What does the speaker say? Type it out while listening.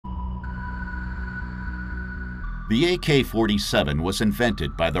The AK-47 was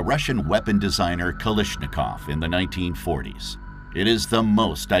invented by the Russian weapon designer Kalashnikov in the 1940s. It is the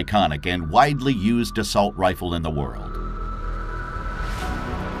most iconic and widely used assault rifle in the world.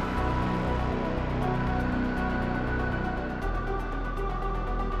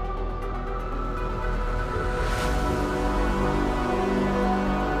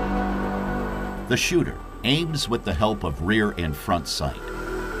 The shooter aims with the help of rear and front sight.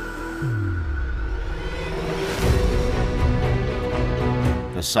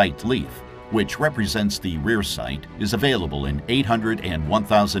 The sight leaf, which represents the rear sight, is available in 800 and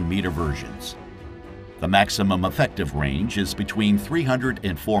 1,000 meter versions. The maximum effective range is between 300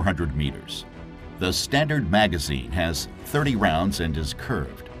 and 400 meters. The standard magazine has 30 rounds and is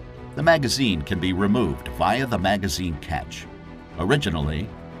curved. The magazine can be removed via the magazine catch. Originally,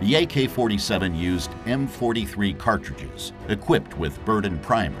 the AK-47 used M43 cartridges equipped with Burden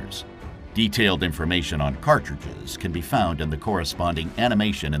primers. Detailed information on cartridges can be found in the corresponding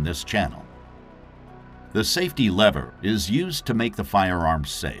animation in this channel. The safety lever is used to make the firearm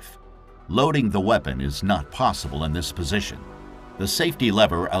safe. Loading the weapon is not possible in this position. The safety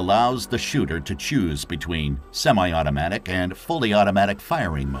lever allows the shooter to choose between semi-automatic and fully automatic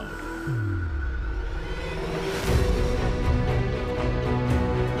firing mode.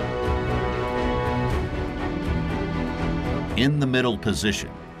 In the middle position,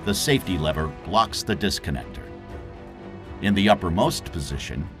 the safety lever locks the disconnector. In the uppermost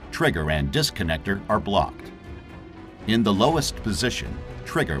position, trigger and disconnector are blocked. In the lowest position,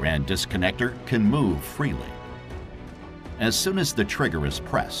 trigger and disconnector can move freely. As soon as the trigger is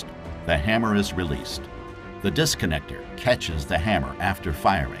pressed, the hammer is released. The disconnector catches the hammer after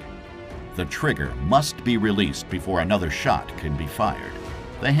firing. The trigger must be released before another shot can be fired.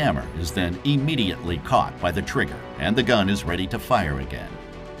 The hammer is then immediately caught by the trigger and the gun is ready to fire again.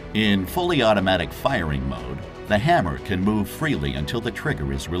 In fully automatic firing mode, the hammer can move freely until the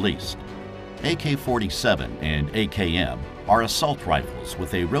trigger is released. AK-47 and AKM are assault rifles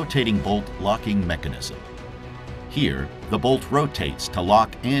with a rotating bolt locking mechanism. Here, the bolt rotates to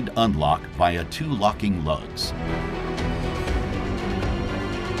lock and unlock via two locking lugs.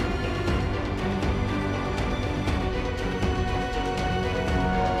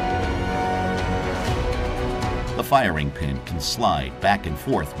 The firing pin can slide back and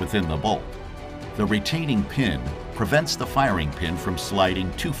forth within the bolt. The retaining pin prevents the firing pin from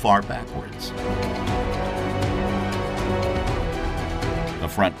sliding too far backwards. The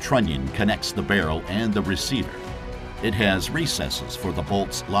front trunnion connects the barrel and the receiver. It has recesses for the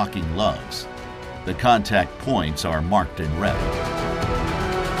bolt's locking lugs. The contact points are marked in red.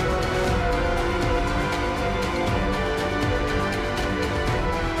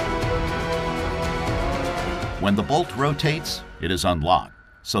 When the bolt rotates, it is unlocked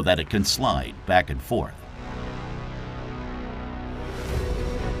so that it can slide back and forth.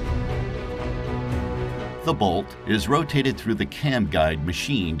 The bolt is rotated through the cam guide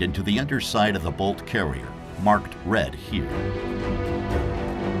machined into the underside of the bolt carrier, marked red here.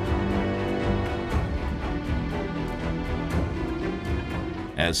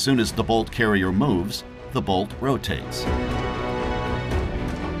 As soon as the bolt carrier moves, the bolt rotates.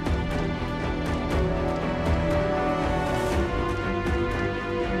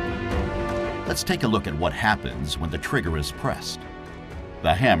 Let's take a look at what happens when the trigger is pressed.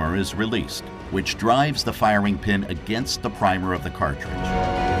 The hammer is released, which drives the firing pin against the primer of the cartridge.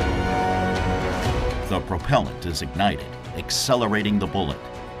 The propellant is ignited, accelerating the bullet.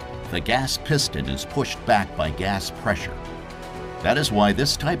 The gas piston is pushed back by gas pressure. That is why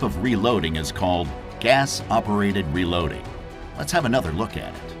this type of reloading is called gas-operated reloading. Let's have another look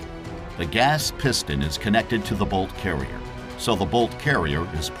at it. The gas piston is connected to the bolt carrier, so the bolt carrier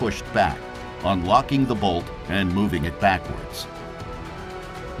is pushed back, unlocking the bolt and moving it backwards.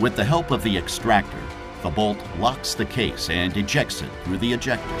 With the help of the extractor, the bolt locks the case and ejects it through the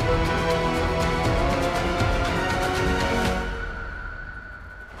ejector.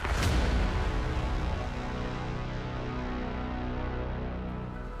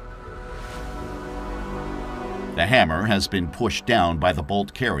 The hammer has been pushed down by the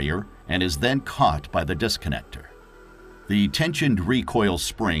bolt carrier and is then caught by the disconnector. The tensioned recoil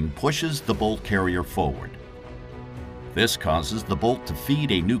spring pushes the bolt carrier forward. This causes the bolt to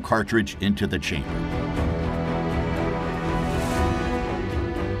feed a new cartridge into the chamber.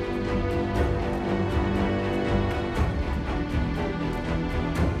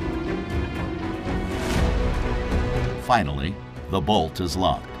 Finally, the bolt is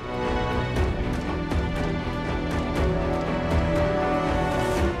locked.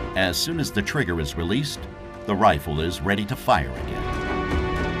 As soon as the trigger is released, the rifle is ready to fire again.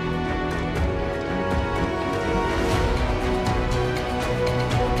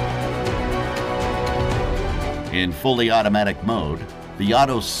 In fully automatic mode, the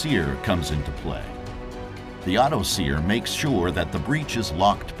auto sear comes into play. The auto sear makes sure that the breech is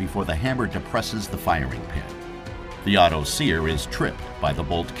locked before the hammer depresses the firing pin. The auto sear is tripped by the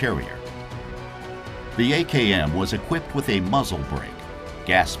bolt carrier. The AKM was equipped with a muzzle brake.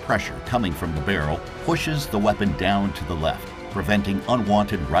 Gas pressure coming from the barrel pushes the weapon down to the left, preventing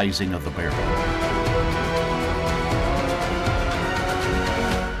unwanted rising of the barrel.